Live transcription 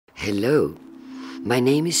Hello, my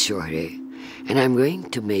name is Shohreh, and I'm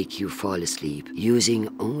going to make you fall asleep using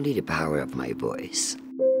only the power of my voice.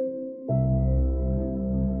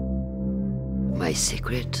 My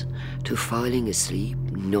secret to falling asleep,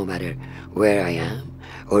 no matter where I am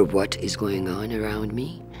or what is going on around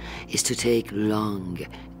me, is to take long,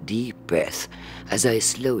 deep breaths as I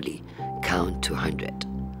slowly count to 100.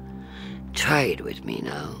 Try it with me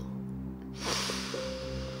now.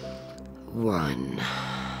 1,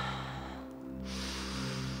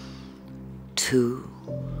 2,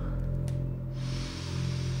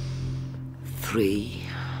 3.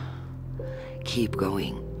 Keep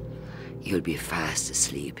going. You'll be fast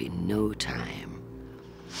asleep in no time.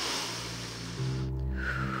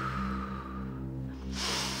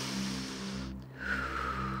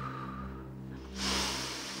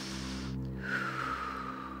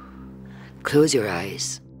 Close your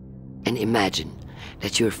eyes and imagine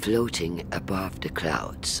that you're floating above the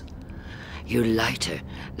clouds. You're lighter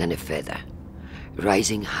than a feather,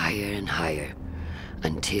 rising higher and higher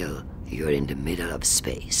until you're in the middle of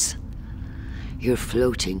space. You're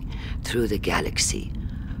floating through the galaxy,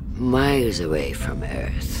 miles away from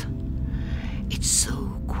Earth. It's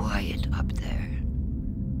so quiet up there.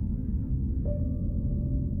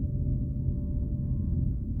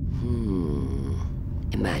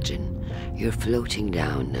 Imagine you're floating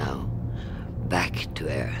down now, back to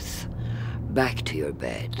Earth, back to your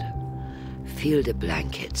bed. Feel the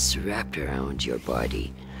blankets wrapped around your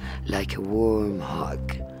body like a warm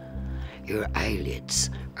hug. Your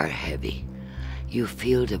eyelids are heavy. You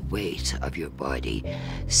feel the weight of your body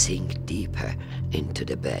sink deeper into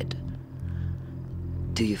the bed.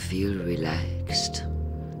 Do you feel relaxed?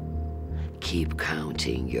 Keep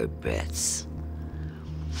counting your breaths.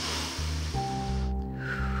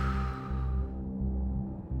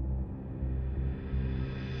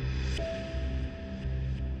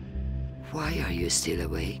 Why are you still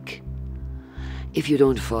awake? If you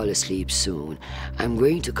don't fall asleep soon, I'm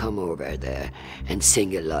going to come over there and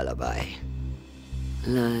sing a lullaby.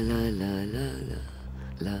 La la la la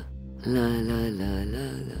la la la la la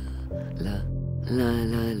la la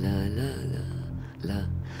la la la la la.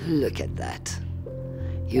 Look at that.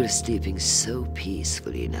 You're sleeping so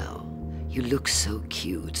peacefully now. You look so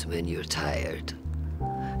cute when you're tired.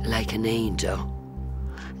 Like an angel.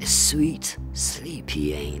 A sweet,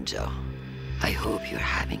 sleepy angel. I hope you're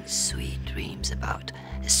having sweet dreams about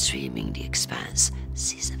streaming The Expanse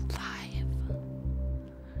Season 5.